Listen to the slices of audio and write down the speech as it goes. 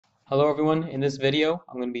Hello everyone, in this video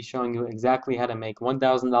I'm going to be showing you exactly how to make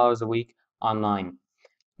 $1,000 a week online.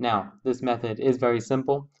 Now, this method is very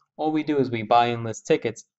simple. All we do is we buy and list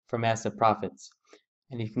tickets for massive profits.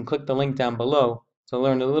 And you can click the link down below to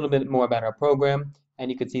learn a little bit more about our program, and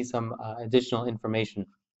you can see some additional information.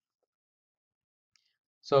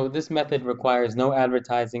 So this method requires no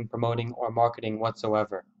advertising, promoting, or marketing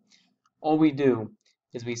whatsoever. All we do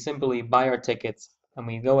is we simply buy our tickets and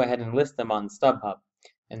we go ahead and list them on StubHub.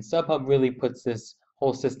 And StubHub really puts this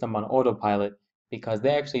whole system on autopilot because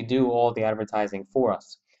they actually do all the advertising for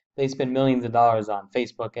us. They spend millions of dollars on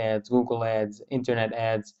Facebook ads, Google ads, internet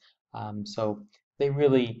ads. So they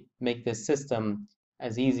really make this system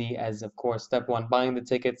as easy as, of course, step one, buying the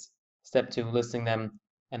tickets, step two, listing them,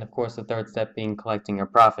 and of course, the third step being collecting your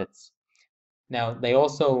profits. Now, they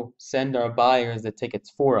also send our buyers the tickets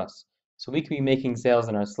for us. So we could be making sales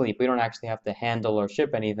in our sleep. We don't actually have to handle or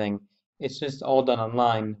ship anything. It's just all done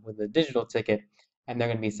online with a digital ticket, and they're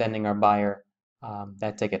going to be sending our buyer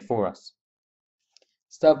that ticket for us.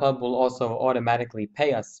 StubHub will also automatically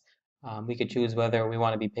pay us. We could choose whether we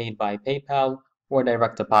want to be paid by PayPal or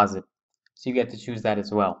direct deposit. So you get to choose that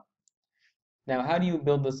as well. Now, how do you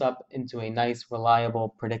build this up into a nice,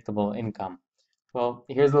 reliable, predictable income? Well,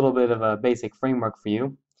 here's a little bit of a basic framework for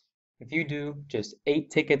you. If you do just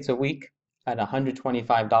 8 tickets a week at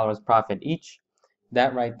 $125 profit each,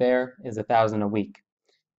 that right there is $1,000 a week.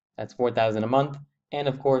 That's $4,000 a month, and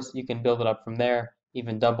of course you can build it up from there,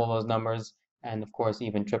 even double those numbers, and of course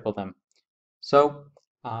even triple them. So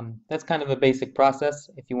that's kind of a basic process.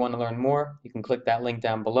 If you want to learn more, you can click that link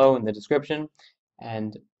down below in the description,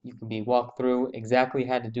 and you can be walked through exactly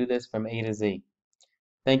how to do this from A to Z.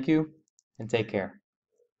 Thank you, and take care.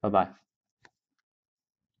 Bye-bye.